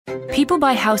People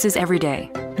buy houses every day.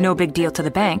 No big deal to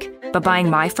the bank. But buying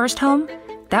my first home?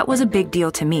 That was a big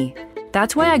deal to me.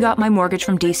 That's why I got my mortgage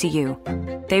from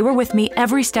DCU. They were with me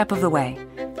every step of the way.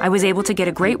 I was able to get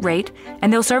a great rate,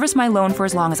 and they'll service my loan for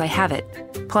as long as I have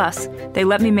it. Plus, they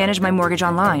let me manage my mortgage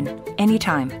online,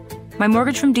 anytime. My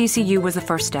mortgage from DCU was the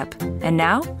first step, and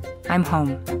now I'm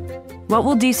home. What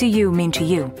will DCU mean to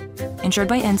you? Insured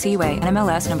by NCUA,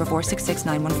 NMLS number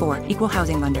 466914. Equal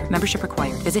housing lender. Membership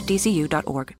required. Visit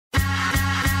dcu.org.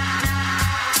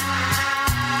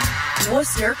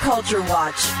 Worcester Culture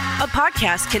Watch, a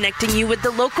podcast connecting you with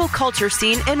the local culture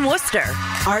scene in Worcester.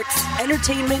 Arts,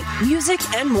 entertainment, music,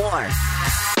 and more.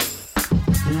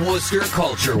 Worcester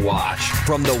Culture Watch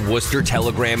from the Worcester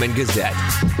Telegram and Gazette.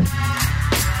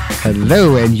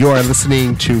 Hello, and you're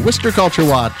listening to Worcester Culture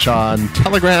Watch on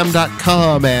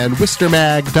Telegram.com and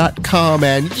WorcesterMag.com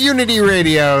and Unity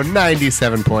Radio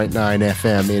 97.9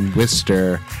 FM in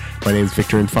Worcester. My name is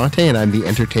Victor Infante, and I'm the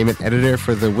entertainment editor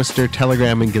for the Worcester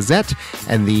Telegram and Gazette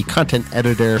and the content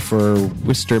editor for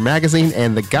Worcester Magazine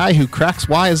and the guy who cracks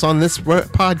wise on this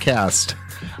podcast.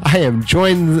 I am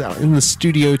joined in the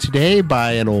studio today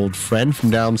by an old friend from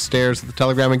downstairs at the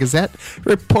Telegram and Gazette,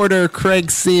 reporter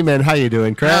Craig Seaman. How you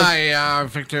doing, Craig? Hi,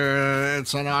 Victor.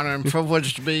 It's an honor and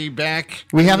privilege to be back.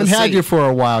 We haven't had you for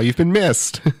a while. You've been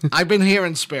missed. I've been here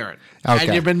in spirit. Okay.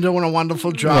 And you've been doing a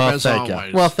wonderful job as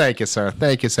always. Well, thank you, sir.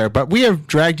 Thank you, sir. But we have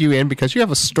dragged you in because you have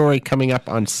a story coming up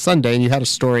on Sunday, and you had a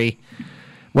story.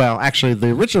 Well, actually, the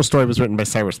original story was written by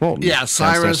Cyrus Moulton. Yeah,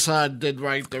 Cyrus did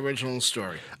write the original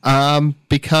story.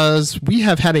 Because we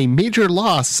have had a major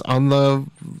loss on the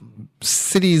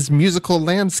city's musical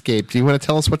landscape. Do you want to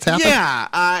tell us what's happened?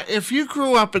 Yeah, if you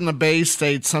grew up in the Bay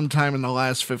State sometime in the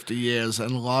last 50 years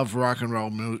and love rock and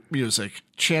roll music,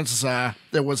 chances are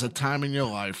there was a time in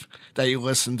your life that you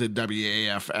listened to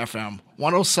WAAF FM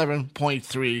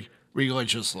 107.3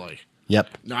 religiously.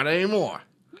 Yep. Not anymore.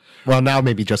 Well, now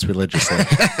maybe just religiously.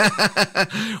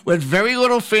 With very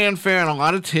little fanfare and a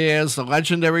lot of tears, the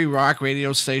legendary rock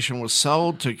radio station was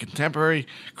sold to Contemporary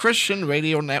Christian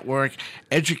Radio Network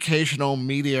Educational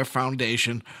Media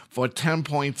Foundation for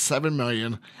 $10.7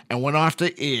 million and went off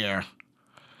the air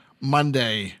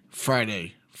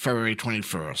Friday, February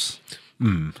 21st.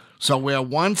 So where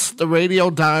once the radio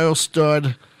dial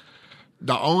stood,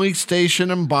 the only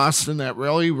station in Boston that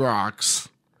really rocks,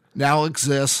 now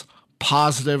exists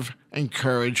positive,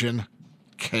 encouraging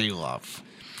K-Love.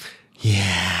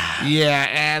 Yeah. Yeah,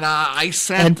 and I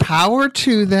said... And power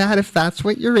to that if that's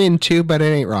what you're into, but it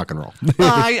ain't rock and roll.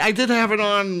 I did have it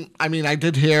on... I mean, I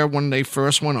did hear when they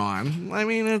first went on. I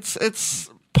mean, it's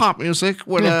pop music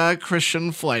with a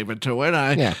Christian flavor to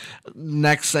it.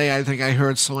 Next day, I think I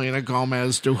heard Selena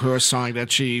Gomez do her song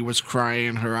that she was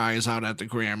crying her eyes out at the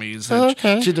Grammys.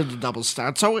 And she did the double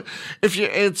start. So if you...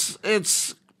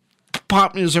 It's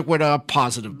pop music with a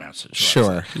positive message.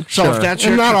 Sure. So if that's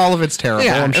your not all of it's terrible,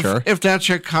 I'm sure. If that's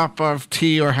your cup of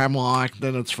tea or hemlock,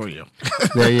 then it's for you.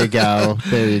 There you go.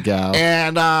 There you go.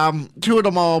 And two of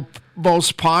the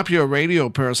most popular radio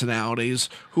personalities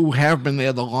who have been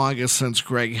there the longest since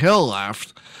Greg Hill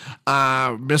left,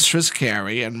 Mistress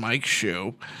Carrie and Mike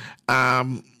Shue,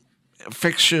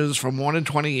 fixtures for more than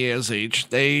 20 years each.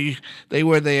 They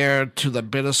were there to the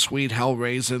bittersweet,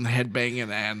 hell-raising,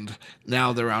 headbanging end.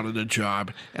 Now they're out of the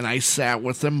job. And I sat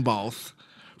with them both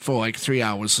for like 3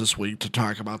 hours this week to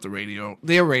talk about their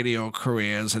radio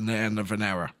careers and the end of an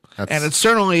era. And it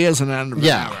certainly is an end of an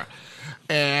era.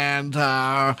 And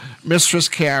Mistress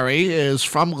Carrie is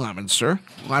from Leominster,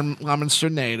 Leominster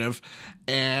native.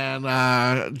 And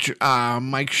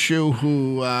Mike Shue,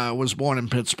 who was born in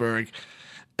Pittsburgh,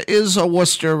 is a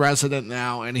Worcester resident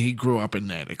now, and he grew up in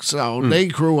Natick. So they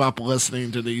grew up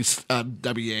listening to these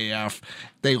WAF.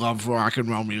 They love rock and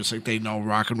roll music. They know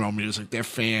rock and roll music. They're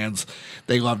fans.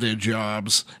 They love their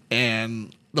jobs,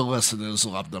 and the listeners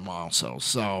love them also.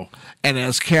 So, and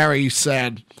as Carrie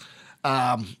said,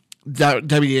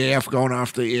 WAF going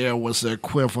off the air was the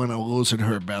equivalent of losing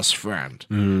her best friend.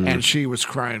 And she was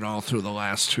crying all through the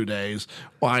last 2 days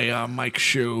while Mike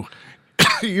Shue,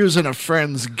 using a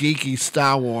friend's geeky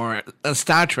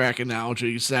Star Trek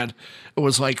analogy, said it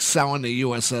was like selling the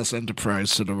USS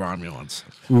Enterprise to the Romulans.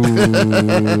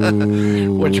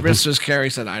 Which Mistress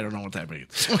Carrie said, I don't know what that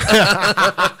means.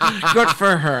 Good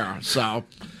for her. So,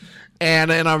 and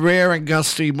in a rare and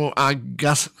gutsy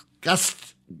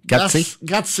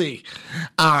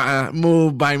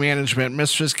move by management,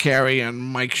 Mistress Carrie and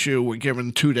Mike Shue were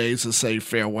given 2 days to say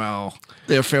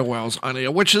their farewells on air,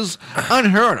 which is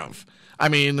unheard of. I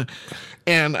mean,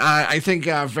 and I think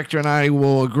Victor and I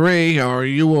will agree, or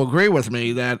you will agree with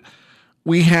me, that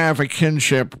we have a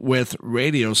kinship with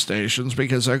radio stations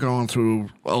because they're going through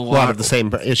a lot of the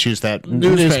same issues that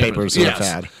newspapers have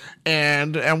had.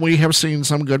 And we have seen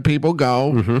some good people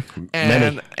go,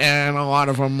 and a lot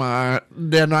of them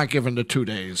they're not given the 2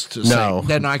 days to say.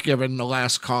 They're not given the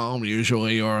last column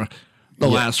usually or the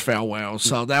last farewell.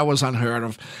 So that was unheard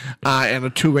of. And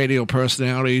the two radio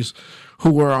personalities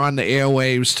who were on the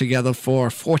airwaves together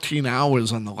for 14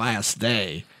 hours on the last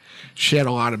day shared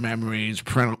a lot of memories,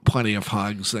 plenty of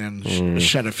hugs, and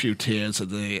shed a few tears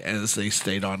as they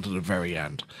stayed on to the very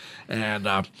end. And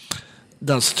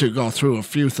just to go through a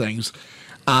few things,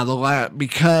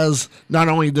 because not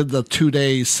only did the 2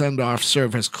 days send-off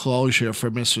serve as closure for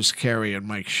Mrs. Carey and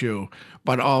Mike Shue,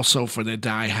 but also for the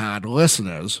die-hard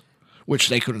listeners, which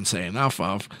they couldn't say enough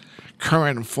of,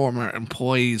 current and former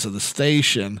employees of the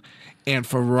station, and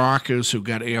for rockers who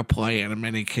got airplay and in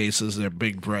many cases their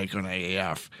big break on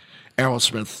AAF.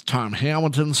 Aerosmith Tom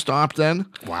Hamilton stopped in.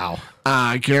 Wow.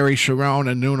 Gary Sharon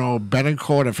and Nuno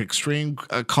Betancourt of Extreme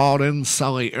called in.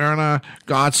 Sully Erna,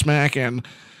 Godsmack, and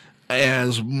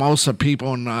as most of the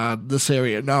people in this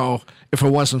area know, if it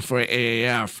wasn't for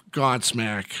AAF,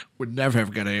 Godsmack would never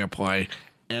have got airplay,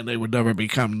 and they would never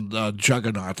become the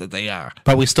juggernaut that they are.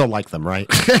 But we still like them, right?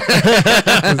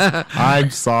 I'm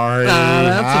sorry.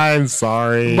 I'm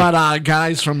sorry. But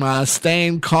guys from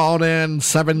Stain called in,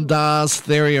 Seven Dust,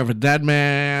 Theory of a Dead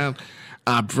Man,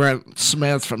 Brent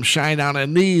Smith from Shinedown,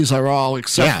 and these are all,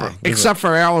 except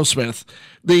for Aerosmith,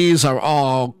 these are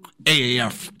all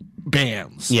AAF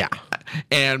bands. Yeah.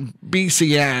 And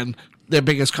BCN, their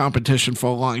biggest competition for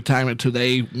a long time until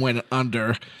they went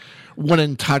under,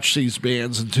 wouldn't touch these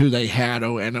bands until they had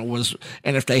to, and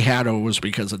if they had to, it was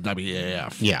because of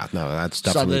WAAF. Yeah, no, that's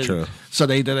definitely true. So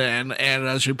they did it, and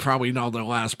as you probably know, the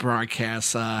last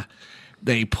broadcast,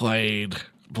 they played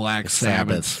Black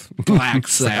Sabbath,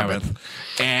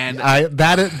 and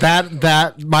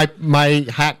my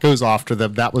hat goes off to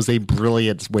them. That was a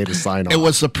brilliant way to sign off. It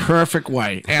was the perfect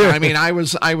way, and I mean, I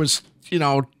was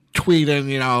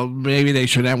tweeting, maybe they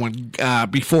should have one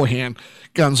beforehand.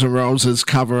 Guns N' Roses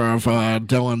cover of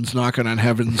Dylan's Knocking on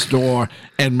Heaven's Door,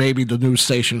 and maybe the new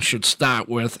station should start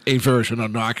with a version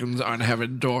of Knocking on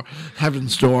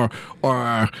Heaven's Door, or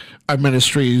our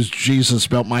Ministry's Jesus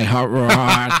Built My Heart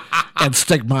Hard, and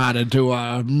Stigmata to do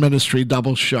a Ministry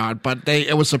double shot. But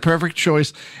it was the perfect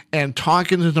choice, and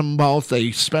talking to them both,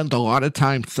 they spent a lot of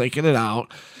time thinking it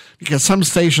out. Because some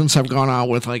stations have gone out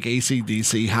with like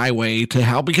AC/DC, Highway to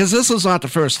Hell, because this is not the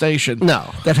first station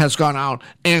that has gone out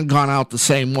the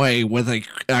same way with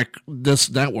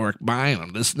this network buying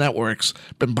them. This network's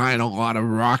been buying a lot of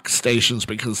rock stations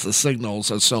because the signals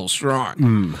are so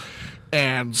strong.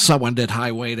 And someone did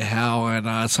Highway to Hell,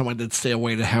 and someone did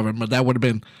Stairway to Heaven, but that would have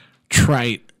been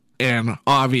trite and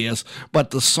obvious.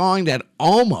 But the song that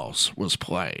almost was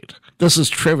played, this is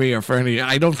trivia for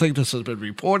I don't think this has been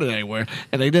reported anywhere,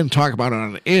 and they didn't talk about it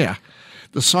on the air.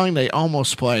 The song they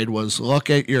almost played was Look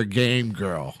at Your Game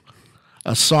Girl.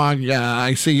 A song,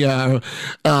 I see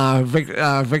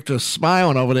Victor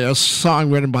smiling over there, a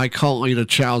song written by cult leader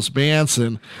Charles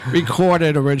Manson,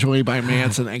 recorded originally by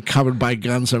Manson and covered by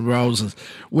Guns N' Roses,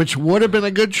 which would have been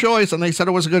a good choice, and they said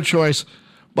it was a good choice.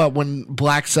 But when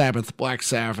Black Sabbath,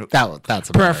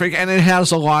 that's perfect, and it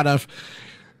has a lot of,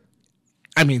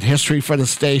 history for the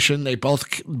station. They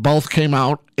both came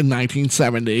out in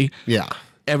 1970. Yeah,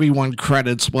 everyone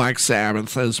credits Black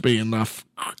Sabbath as being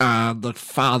the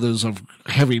fathers of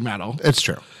heavy metal. It's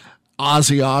true.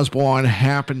 Ozzy Osbourne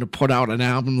happened to put out an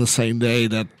album the same day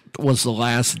that was the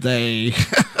last day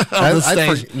of the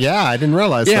station. I didn't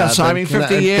realize that. Yeah, so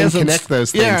 50 years. Connect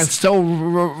those things. Yeah, it's still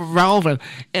relevant.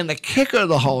 And the kicker of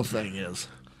the whole thing is,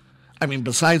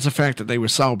 besides the fact that they were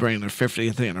celebrating their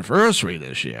 50th anniversary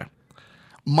this year,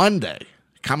 Monday,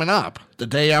 coming up, the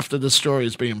day after the story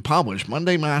is being published,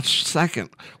 Monday, March 2nd,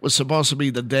 was supposed to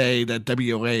be the day that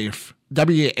WAAF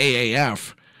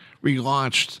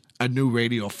relaunched a new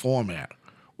radio format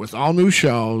with all new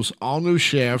shows, all new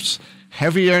shifts,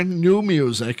 heavier new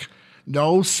music,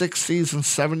 no 60s and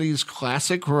 70s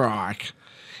classic rock,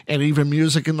 and even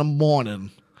music in the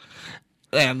morning.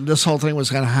 And this whole thing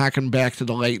was going to harken back to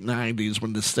the late 90s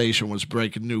when the station was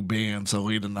breaking new bands and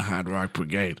leading the hard rock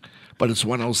brigade. But it's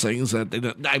one of those things that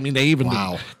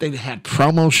they had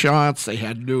promo shots, they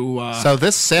had new... so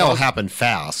this sale happened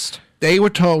fast. They were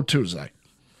told Tuesday.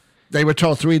 They were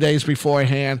told 3 days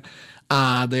beforehand.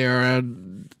 Their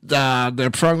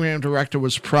program director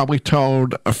was probably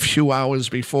told a few hours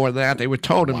before that. They were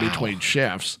told in between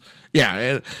shifts.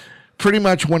 Yeah, pretty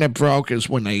much when it broke is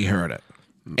when they heard it.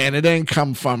 And it didn't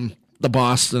come from the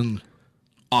Boston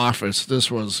office.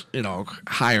 This was,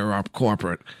 higher up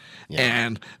corporate.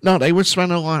 And no, they were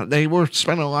spending a lot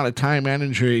of time,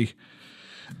 energy,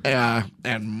 and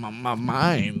my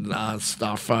mind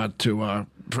stuff to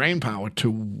brain power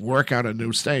to work out a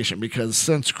new station, because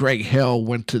since Greg Hill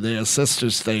went to their sister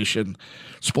station,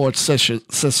 sports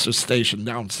sister station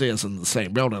downstairs in the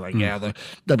same building, I gather,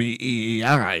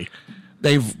 WEEI,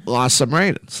 they've lost some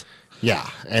ratings. Yeah,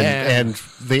 and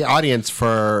the audience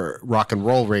for rock and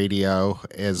roll radio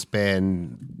has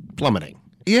been plummeting.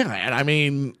 Yeah, and I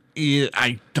mean,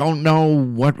 I don't know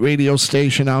what radio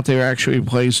station out there actually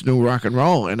plays new rock and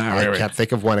roll in our area. I can't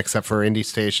think of one except for indie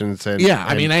stations and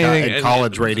and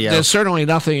college radio. There's certainly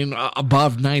nothing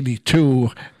above 92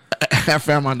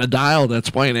 FM on the dial that's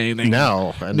playing anything.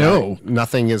 No.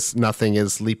 Nothing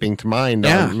is leaping to mind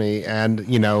on me. And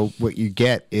what you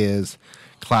get is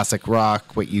classic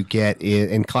rock. What you get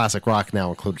is, and classic rock now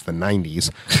includes the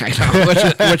 90s. I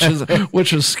know,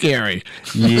 which is scary.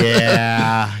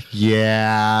 Yeah.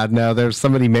 No, there's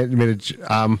somebody made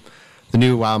the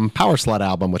new Power Slut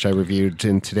album, which I reviewed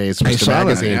in today's Worcester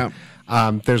magazine.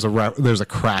 There's a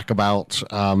crack about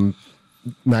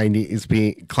 90s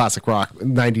being classic rock,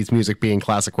 90s music being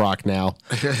classic rock now,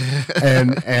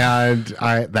 and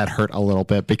that hurt a little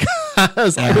bit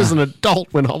because I was an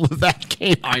adult when all of that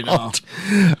came out.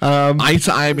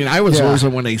 I mean, I was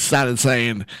losing when they started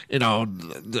saying,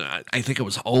 I think it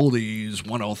was oldies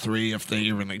 103 if they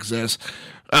even exist.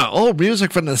 Old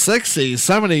music from the 60s,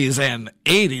 70s, and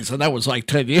 80s, and that was like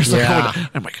 10 years ago.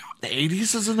 I'm like, the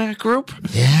 80s is in that group?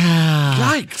 Yeah.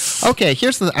 Yikes. Okay,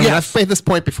 here's the. I've made this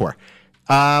point before.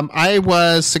 I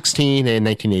was 16 in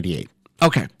 1988.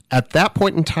 Okay. At that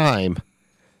point in time,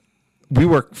 we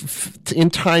were in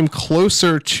time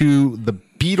closer to the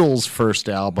Beatles' first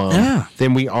album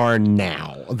than we are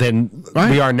now.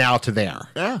 We are now to there.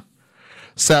 Yeah.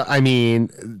 So, I mean,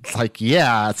 it's like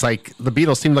the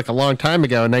Beatles seemed like a long time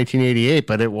ago in 1988,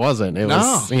 but it wasn't. It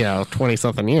was,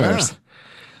 20-something years. Yeah.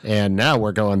 And now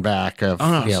we're going back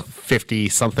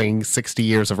 50-something, 60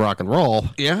 years of rock and roll.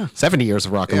 Yeah. 70 years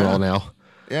of rock and roll now.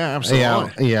 Yeah,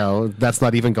 absolutely. That's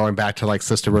not even going back to like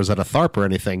Sister Rosetta Tharpe or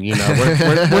anything.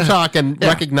 We're talking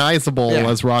recognizable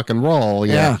as rock and roll.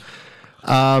 Yeah.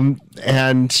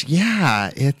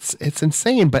 It's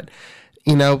insane. But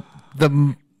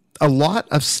a lot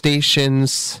of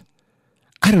stations,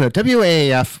 I don't know.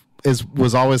 WAAF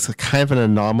was always kind of an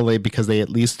anomaly because they at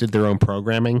least did their own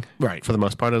programming, right? For the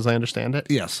most part, as I understand it.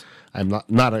 Yes, I'm not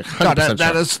 100%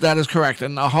 sure. That is correct.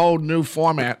 And the whole new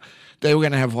format, they were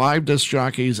going to have live disc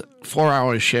jockeys,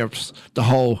 4-hour shifts, the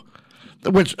whole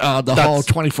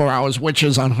 24 hours, which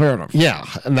is unheard of. Yeah,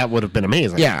 and that would have been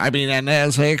amazing. Yeah, I mean, and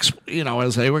as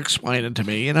they were explaining to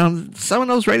me, some of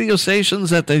those radio stations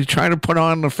that they try to put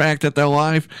on the fact that they're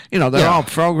live, they're all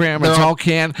programmed, it's all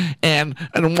canned. And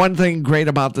one thing great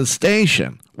about this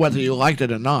station, whether you liked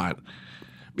it or not,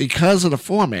 because of the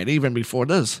format, even before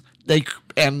this, they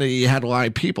had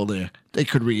live people there, they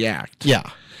could react. Yeah.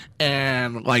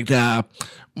 And like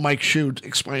Mike Shute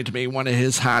explained to me, one of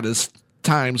his hardest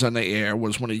times on the air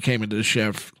was when he came into the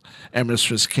shift and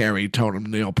Mistress Carey told him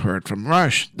Neil Peart from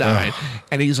Rush died.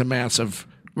 And he's a massive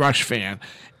Rush fan.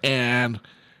 And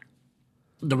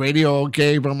the radio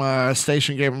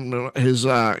station gave him his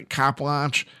cop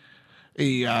launch.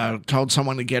 He told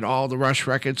someone to get all the Rush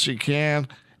records he can.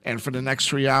 And for the next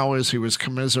 3 hours, he was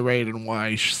commiserating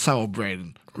why he's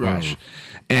celebrating Rush.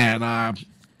 And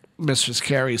Mistress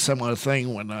Carey, similar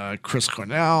thing when Chris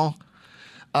Cornell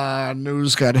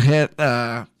news got hit.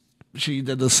 She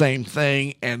did the same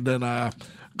thing, and then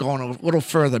going a little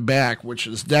further back, which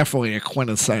is definitely a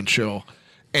quintessential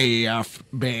AF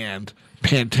band,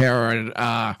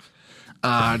 Pantera,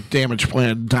 Damage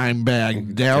Plan,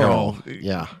 Dimebag Darrell,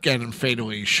 getting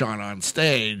fatally shot on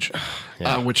stage,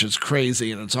 which is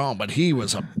crazy in its own. But he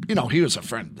was a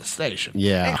friend of the station.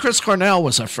 Yeah, and Chris Cornell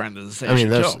was a friend of the station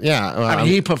too.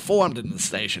 He performed in the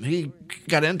station. He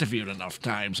got interviewed enough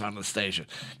times on the station.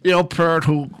 Peart,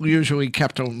 who usually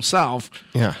kept to himself.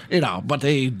 Yeah, but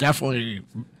they definitely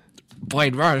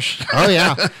played Rush. Oh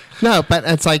yeah, no, but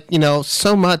it's like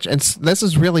so much, and this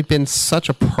has really been such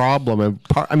a problem.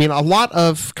 And a lot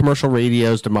of commercial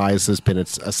radio's demise has been a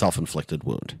self-inflicted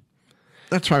wound.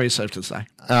 That's probably safe to say.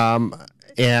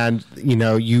 And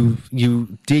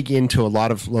you dig into a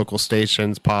lot of local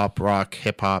stations, pop, rock,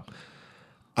 hip hop.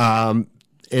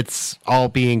 It's all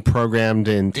being programmed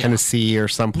in Tennessee or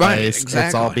someplace. Right, exactly.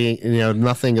 It's all being,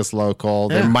 nothing is local.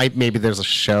 Maybe there's a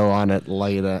show on it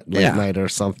late night or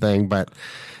something, but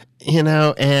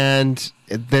and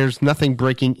there's nothing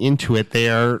breaking into it. They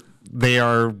are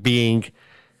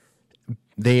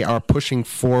pushing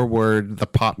forward the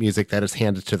pop music that is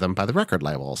handed to them by the record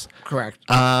labels. Correct.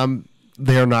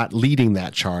 they're not leading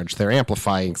that charge. They're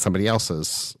amplifying somebody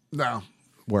else's No.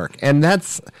 work. And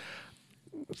that's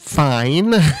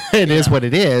fine. It is what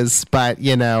it is. But,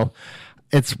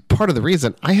 it's part of the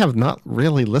reason I have not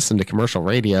really listened to commercial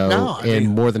radio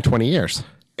in more than 20 years.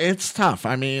 It's tough.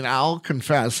 I mean, I'll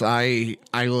confess, I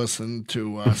listen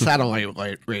to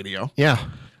satellite radio. Yeah.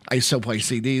 I still play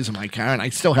CDs in my car, and I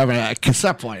still have a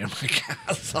cassette player in my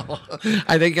car. So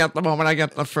I think at the moment I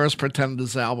got the first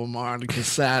Pretenders album on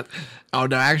cassette. Oh,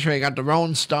 no, actually I got the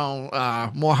Rolling Stone,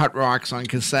 More Hot Rocks on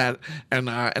cassette, and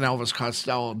an Elvis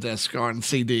Costello disc on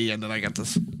CD, and then I got the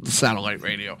satellite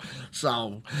radio.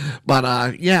 So,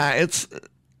 but yeah, it's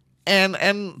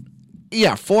and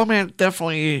yeah, format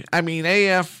definitely. I mean,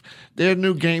 AF. Their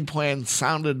new game plan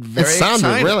sounded very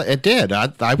exciting. Really, it did.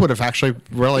 I would have actually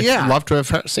really loved to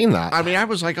have seen that. I mean, I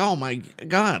was like, oh my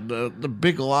God, the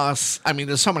big loss. I mean,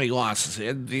 there's so many losses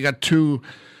here. You got two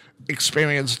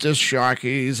experienced disc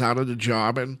jockeys out of the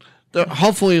job, and they'll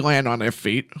hopefully land on their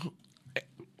feet.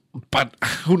 But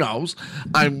who knows?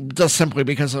 I'm just simply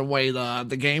because of the way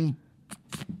the game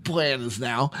plan is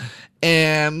now.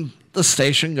 And the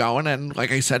station going, and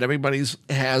like I said, everybody's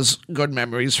has good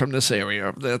memories from this area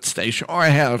of that station, or I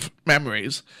have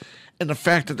memories. And the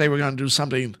fact that they were going to do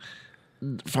something,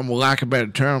 from lack of a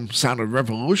better term, sounded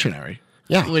revolutionary.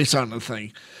 Yeah. At least on the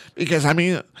thing. Because, I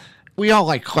mean, we all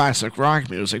like classic rock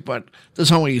music, but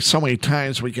there's only so many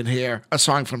times we can hear a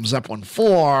song from Zeppelin 4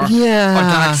 or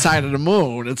Dark Side of the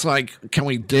Moon. It's like, can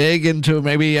we dig into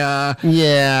maybe a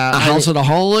House of the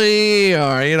Holy,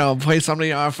 or, play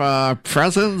something off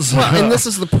Presence? Well, and this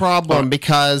is the problem,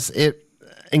 because it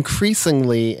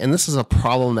increasingly, and this is a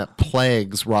problem that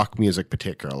plagues rock music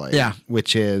particularly,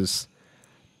 which is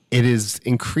it is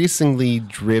increasingly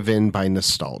driven by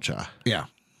nostalgia. Yeah.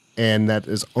 And that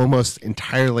is almost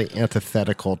entirely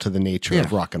antithetical to the nature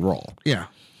of rock and roll. Yeah.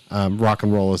 Rock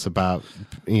and roll is about,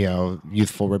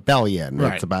 youthful rebellion.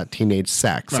 Right. It's about teenage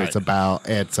sex. Right.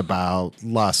 It's about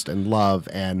lust and love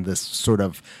and this sort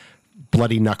of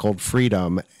bloody knuckled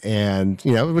freedom, and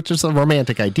which is a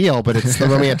romantic ideal, but it's the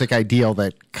romantic ideal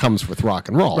that comes with rock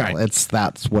and roll. Right.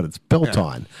 That's what it's built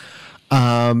on.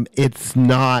 It's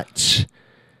not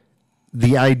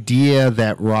the idea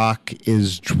that rock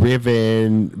is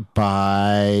driven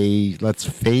by, let's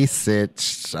face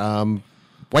it,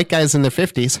 white guys in their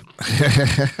 50s.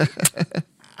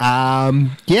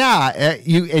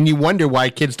 You wonder why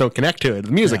kids don't connect to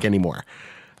the music anymore.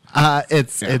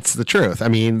 It's the truth. I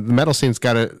mean, the metal scene's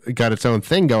got its own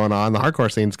thing going on. The hardcore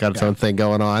scene's got its own thing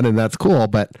going on, and that's cool.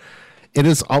 But it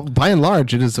is, by and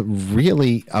large, it is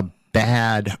really a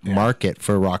bad market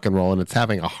for rock and roll, and it's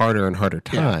having a harder and harder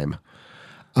time.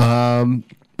 I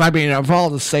mean, of all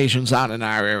the stations out in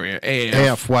our area,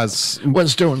 AF was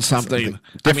doing something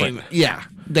different. I mean,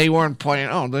 they weren't playing.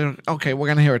 Okay, we're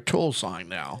going to hear a Tool song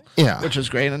now, which is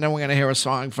great, and then we're going to hear a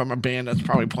song from a band that's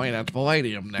probably playing at the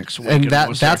Palladium next week. And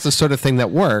that's the sort of thing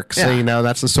that works. Yeah.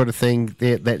 That's the sort of thing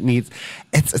that needs.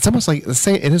 It's almost like the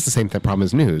same. It is the same problem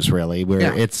as news, really,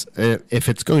 where it's if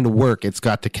it's going to work, it's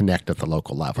got to connect at the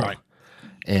local level, right?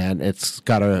 And it's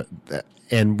got to.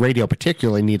 And radio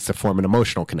particularly needs to form an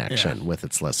emotional connection with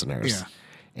its listeners. Yeah.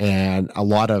 And a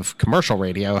lot of commercial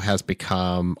radio has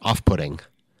become off-putting.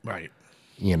 Right.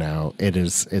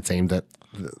 It's aimed at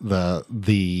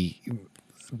the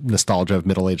nostalgia of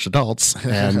middle-aged adults,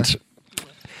 and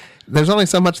there's only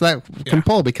so much that can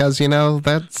pull, because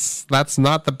that's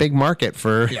not the big market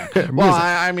for music. Well,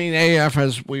 I mean, AF,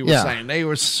 as we were saying, they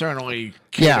were certainly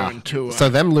catering to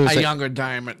a younger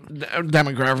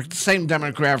demographic, the same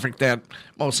demographic that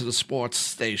most of the sports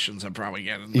stations are probably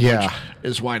getting, which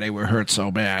is why they were hurt so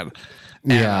bad.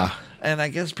 And I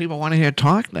guess people want to hear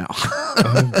talk now.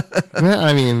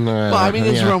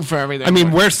 There's room for everything. I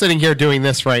mean, we're sitting here doing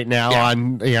this right now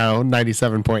on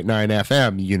 97.9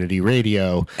 FM Unity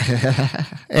Radio,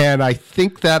 and I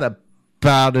think that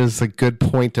about is a good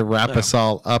point to wrap us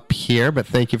all up here. But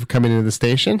thank you for coming into the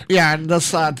station. Yeah, and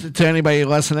this, to anybody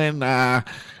listening,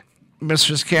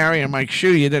 Mistress Carrie and Mike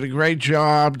Shue, you did a great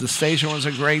job. The station was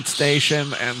a great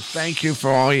station, and thank you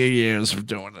for all your years of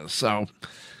doing this. So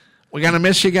we're going to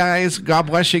miss you guys. God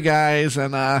bless you guys.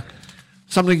 And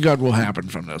something good will happen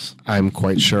from this. I'm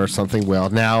quite sure something will.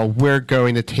 Now, we're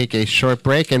going to take a short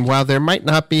break. And while there might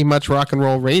not be much rock and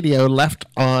roll radio left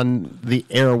on the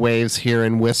airwaves here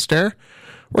in Worcester,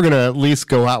 we're going to at least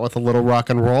go out with a little rock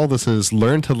and roll. This is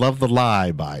Learn to Love the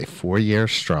Lie by 4 Year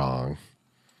Strong.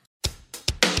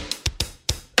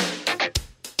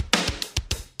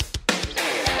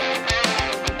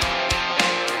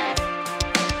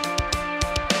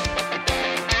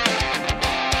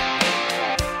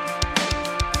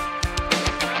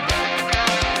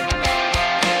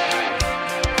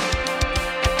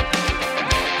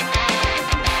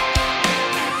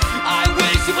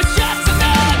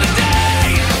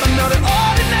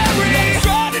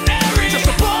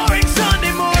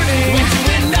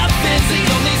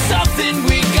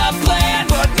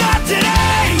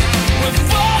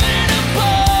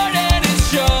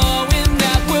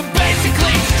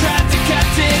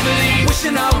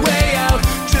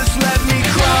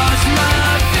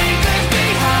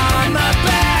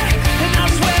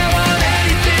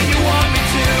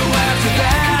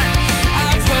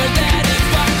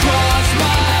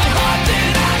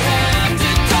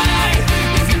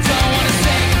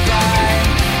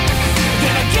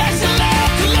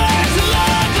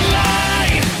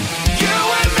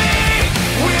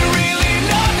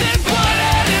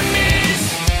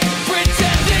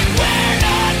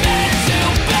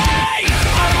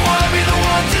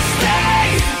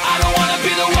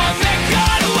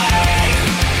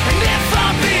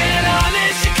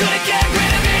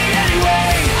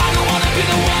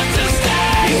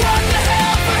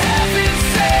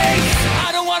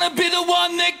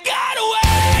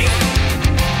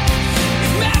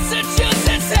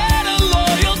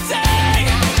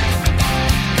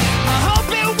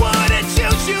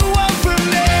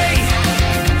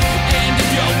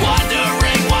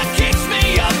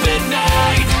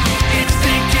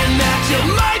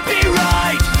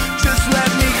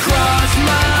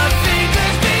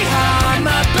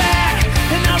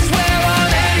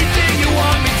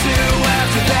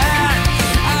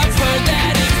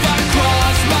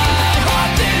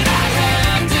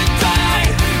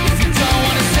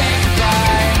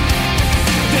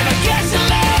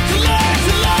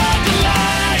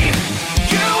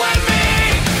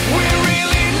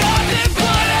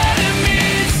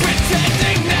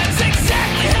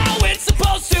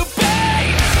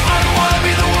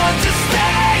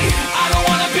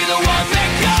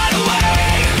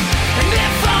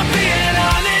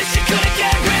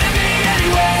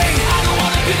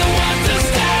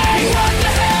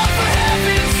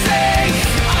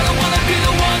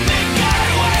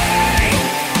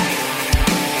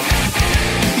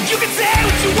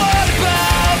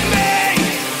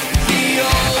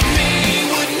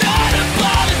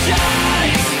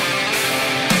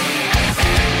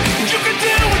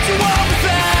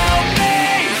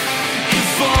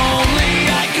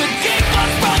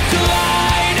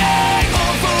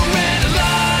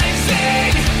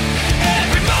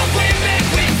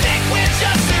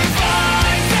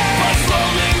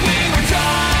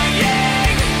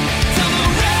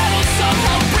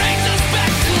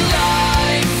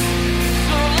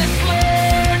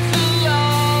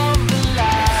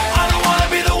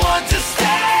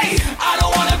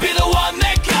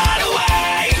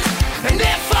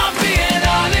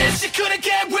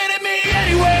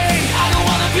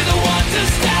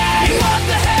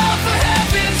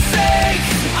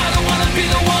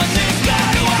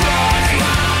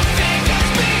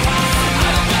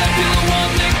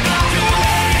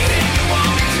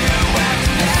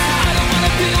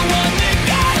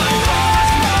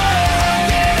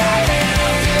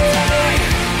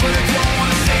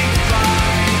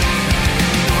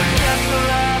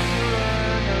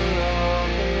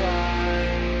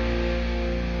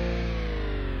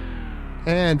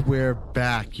 And we're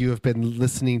back. You have been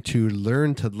listening to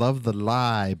Learn to Love the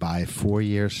Lie by 4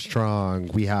 Years Strong.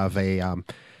 We have a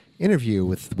interview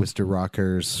with Worcester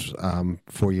Rockers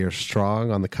 4 Years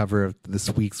Strong on the cover of this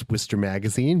week's Worcester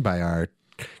magazine by our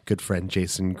good friend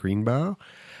Jason Greenbow.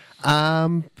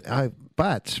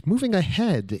 But moving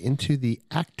ahead into the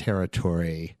act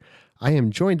territory, I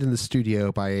am joined in the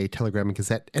studio by a Telegram and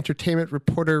Gazette entertainment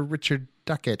reporter, Richard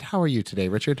Duckett. How are you today,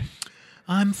 Richard?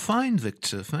 I'm fine,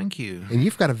 Victor. Thank you. And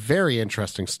you've got a very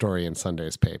interesting story in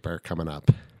Sunday's paper coming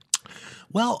up.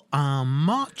 Well,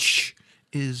 March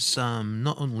is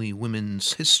not only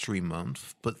Women's History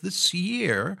Month, but this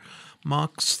year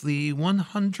marks the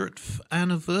 100th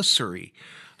anniversary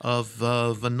of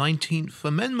the 19th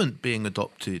Amendment being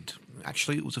adopted.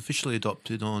 Actually, it was officially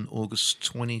adopted on August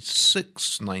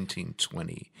 26,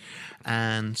 1920.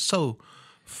 And so,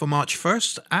 for March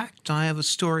 1st Act, I have a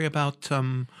story about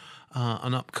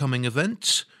an upcoming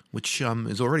event, which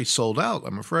is already sold out,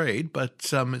 I'm afraid, but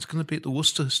it's going to be at the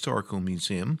Worcester Historical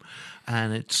Museum,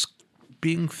 and it's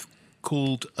being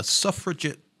called a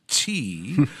suffragette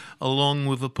tea, along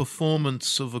with a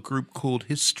performance of a group called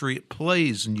History at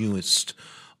Play's newest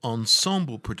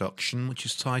ensemble production, which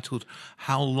is titled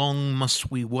How Long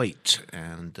Must We Wait?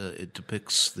 And it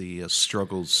depicts the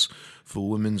struggles for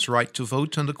women's right to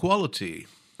vote and equality.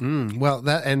 Well,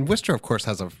 and Worcester, of course,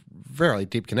 has a very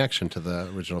deep connection to the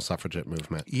original suffragette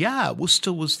movement. Yeah,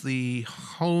 Worcester was the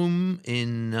home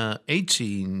in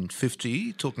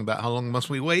 1850, talking about how long must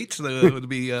we wait? There would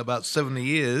be about 70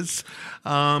 years.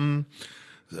 Worcester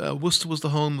was the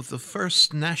home of the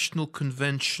first national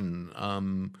convention,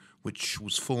 which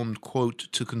was formed, quote,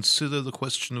 to consider the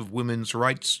question of women's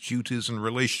rights, duties, and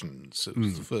relations. It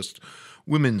was the first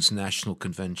Women's National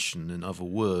Convention. In other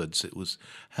words, it was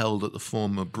held at the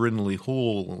former Brinley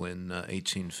Hall in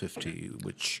 1850,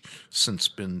 which since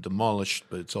been demolished,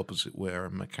 but it's opposite where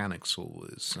Mechanics Hall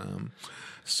is.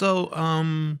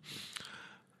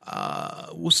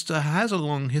 Worcester has a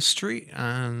long history,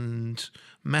 and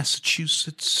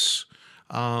Massachusetts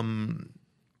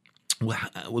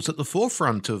was at the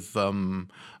forefront of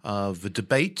the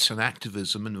debate and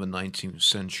activism in the 19th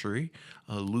century.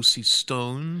 Lucy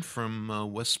Stone from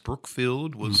West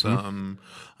Brookfield was an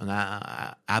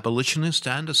abolitionist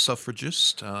and a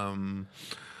suffragist. And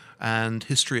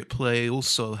History at Play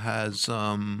also has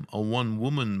a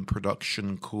one-woman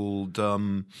production called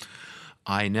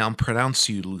I Now Pronounce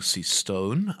You, Lucy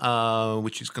Stone,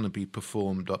 which is going to be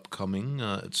performed upcoming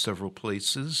at several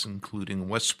places, including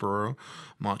Westboro,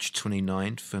 March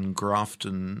 29th, and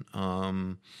Grafton,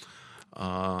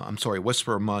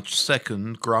 Westboro, March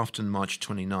 2nd, Grafton, March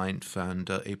 29th, and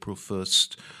April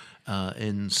 1st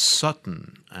in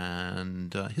Sutton.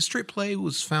 And History at Play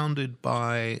was founded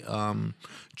by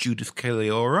Judith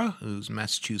Caleora, who's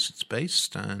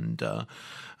Massachusetts-based, and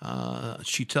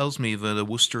she tells me that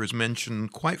Worcester is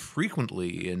mentioned quite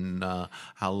frequently in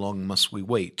How Long Must We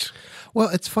Wait? Well,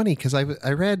 it's funny because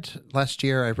I read last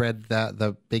year, I read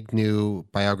the big new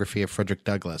biography of Frederick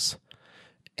Douglass,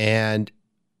 and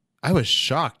I was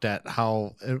shocked at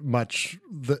how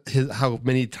how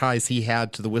many ties he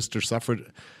had to the Worcester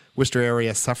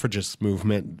area suffragist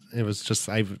movement. It was just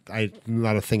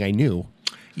not a thing I knew.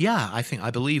 Yeah,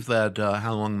 I believe that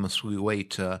How Long Must We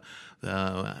Wait,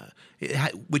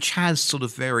 which has sort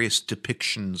of various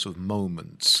depictions of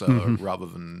moments rather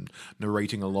than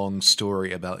narrating a long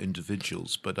story about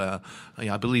individuals. But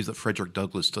I believe that Frederick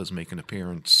Douglass does make an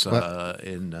appearance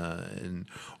in,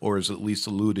 or is at least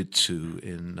alluded to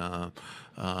in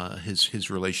his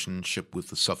relationship with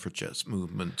the suffragettes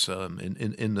movement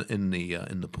in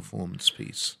the performance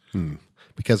piece.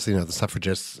 Because, the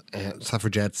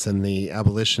suffragettes and the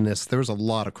abolitionists, there was a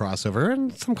lot of crossover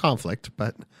and some conflict,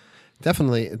 but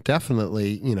definitely,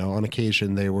 on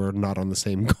occasion they were not on the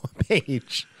same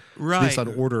page. Right. At least on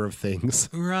order of things.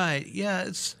 Right. Yeah,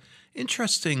 it's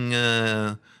interesting,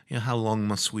 how long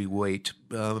must we wait?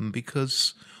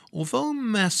 Because although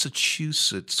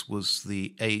Massachusetts was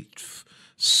the 8th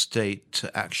state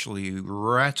to actually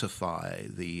ratify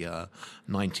the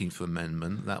 19th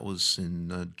Amendment, that was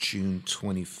in June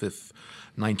 25th,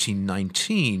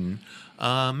 1919,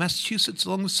 Massachusetts,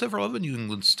 along with several other New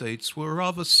England states, were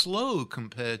rather slow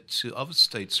compared to other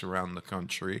states around the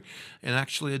country in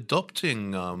actually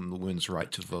adopting the women's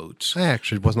right to vote. I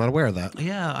actually was not aware of that.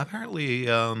 Yeah, apparently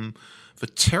the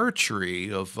territory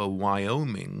of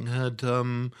Wyoming had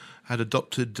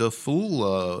adopted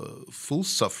full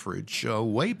suffrage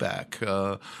way back,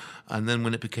 and then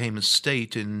when it became a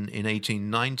state in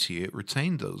 1890, it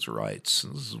retained those rights.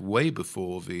 This is way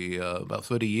before about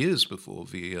 30 years before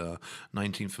the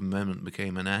 19th Amendment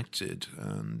became enacted,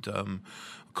 and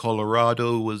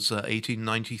Colorado was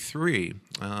 1893.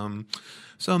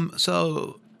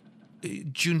 So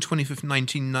June 25th,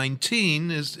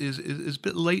 1919 is a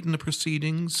bit late in the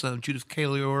proceedings. Judith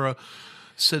Caliora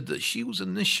said that she was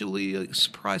initially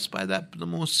surprised by that, but the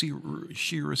more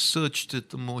she researched it,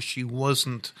 the more she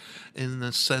wasn't, in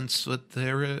the sense that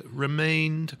there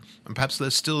remained, and perhaps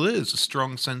there still is, a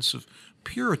strong sense of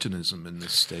Puritanism in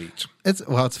this state.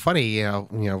 It's funny, you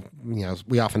know,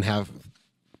 we often have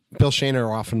Bill Shaner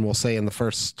often will say in the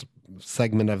first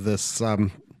segment of this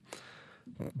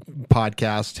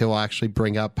podcast, he'll actually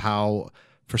bring up how,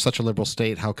 for such a liberal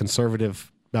state, how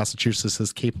conservative Massachusetts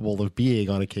is capable of being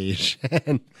on occasion.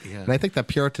 And I think that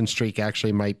Puritan streak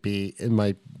actually might be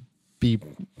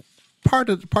part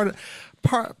of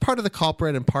the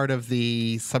culprit, and part of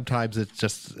the sometimes it's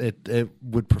just it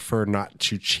would prefer not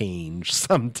to change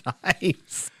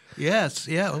sometimes. Yes,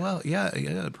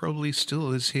 it probably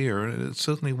still is here. It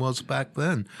certainly was back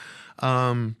then.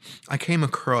 I came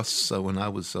across, when I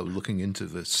was looking into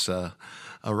this, a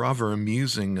rather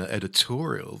amusing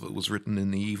editorial that was written in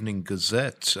the Evening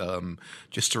Gazette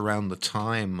just around the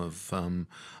time of the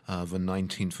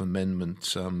 19th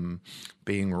Amendment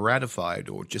being ratified,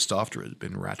 or just after it had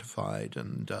been ratified.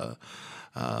 And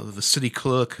the city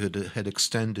clerk had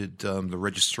extended the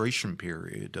registration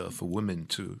period for women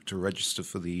to register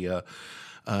for the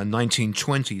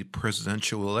 1920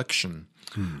 presidential election.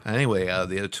 Anyway,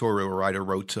 the editorial writer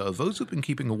wrote, those who've been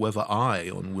keeping a weather eye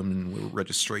on women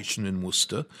registration in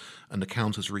Worcester, and the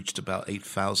count has reached about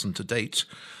 8,000 to date,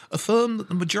 affirm that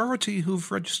the majority who've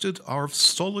registered are of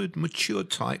solid, mature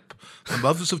type, the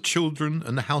mothers of children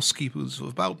and the housekeepers of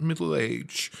about middle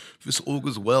age. This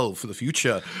augurs well for the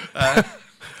future.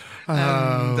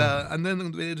 And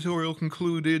then the editorial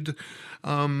concluded,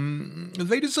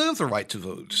 they deserve the right to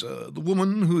vote. The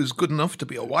woman who is good enough to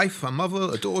be a wife, a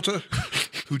mother, a daughter,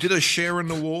 who did her share in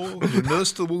the war, who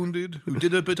nursed the wounded, who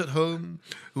did her bit at home,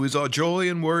 who is our joy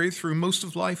and worry through most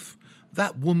of life,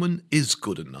 that woman is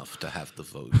good enough to have the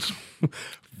vote.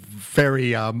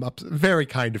 Very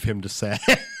kind of him to say.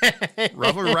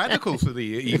 Rather radical for the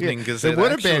Evening Gazette. It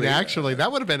would have been actually.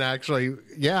 That would have been actually.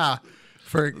 Yeah.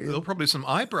 There'll probably some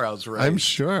eyebrows raised. I'm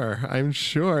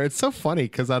sure. It's so funny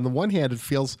because on the one hand, it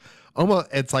feels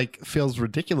feels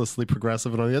ridiculously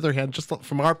progressive, and on the other hand, just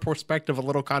from our perspective, a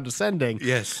little condescending.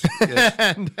 Yes.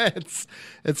 And it's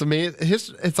amazing.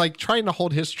 It's like trying to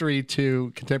hold history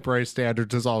to contemporary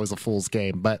standards is always a fool's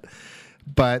game, but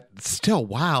still,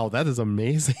 wow, that is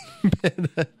amazing.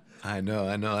 I know.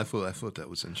 I thought that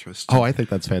was interesting. Oh, I think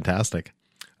that's fantastic.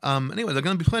 Anyway, there are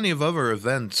going to be plenty of other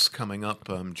events coming up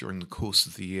during the course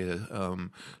of the year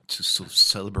to sort of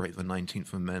celebrate the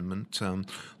 19th Amendment.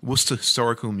 Worcester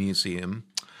Historical Museum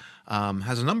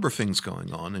has a number of things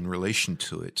going on in relation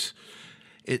to it.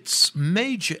 Its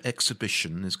major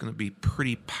exhibition is going to be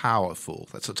Pretty Powerful.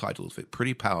 That's the title of it,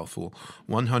 Pretty Powerful,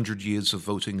 100 Years of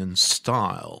Voting in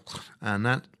Style. And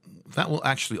that will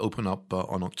actually open up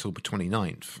on October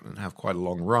 29th and have quite a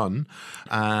long run.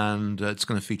 And it's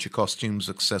going to feature costumes,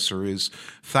 accessories,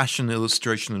 fashion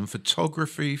illustration and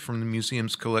photography from the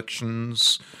museum's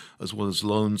collections, as well as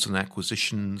loans and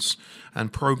acquisitions,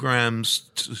 and programs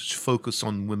to focus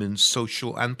on women's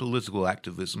social and political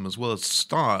activism, as well as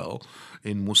style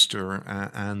in Worcester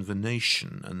and the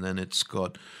nation. And then it's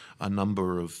got a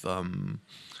number of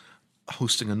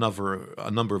hosting a number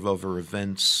of other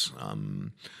events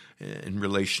in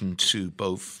relation to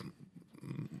both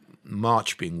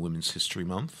March being Women's History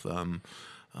Month.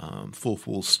 Fourth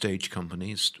Wall Stage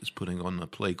Company is putting on a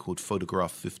play called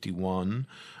Photograph 51,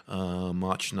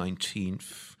 March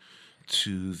 19th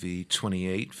to the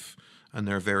 28th, and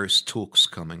there are various talks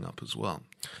coming up as well.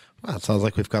 Wow, it sounds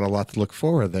like we've got a lot to look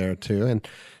forward there to. And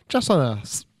just on a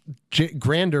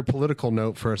grander political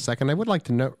note for a second, I would like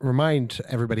to remind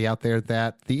everybody out there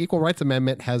that the Equal Rights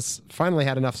Amendment has finally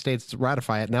had enough states to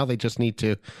ratify it. Now they just need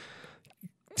to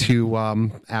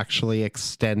actually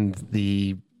extend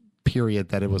the period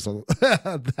that it was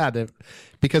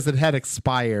because it had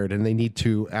expired, and they need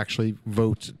to actually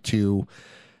vote to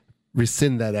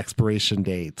rescind that expiration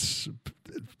date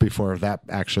before that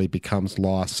actually becomes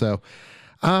law. So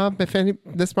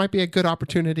this might be a good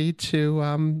opportunity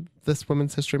to this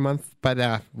Women's History Month, but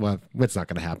well, it's not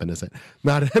going to happen, is it?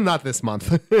 Not this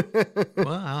month.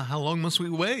 Well, how long must we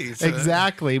wait?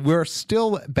 Exactly. We're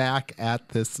still back at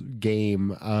this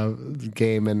game,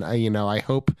 and I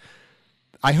hope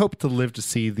to live to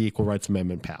see the Equal Rights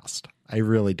Amendment passed. I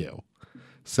really do.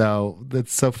 So it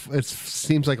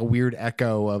seems like a weird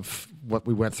echo of what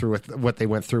they went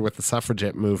through with the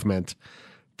suffragette movement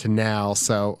to now.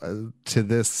 So to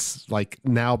this, like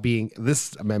now being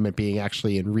this amendment being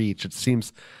actually in reach, it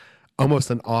seems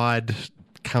almost an odd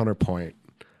counterpoint.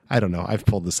 I don't know. I've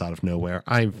pulled this out of nowhere.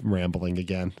 I'm rambling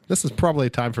again. This is probably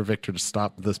time for Victor to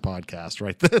stop this podcast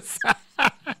right this.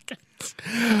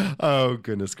 Oh,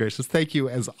 goodness gracious. Thank you,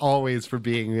 as always, for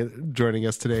joining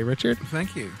us today, Richard.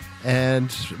 Thank you.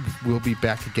 And we'll be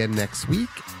back again next week.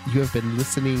 You have been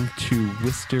listening to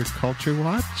Worcester Culture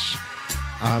Watch.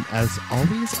 As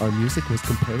always, our music was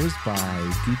composed by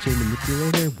DJ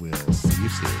Manipulator. We'll see you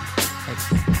soon.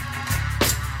 Thanks.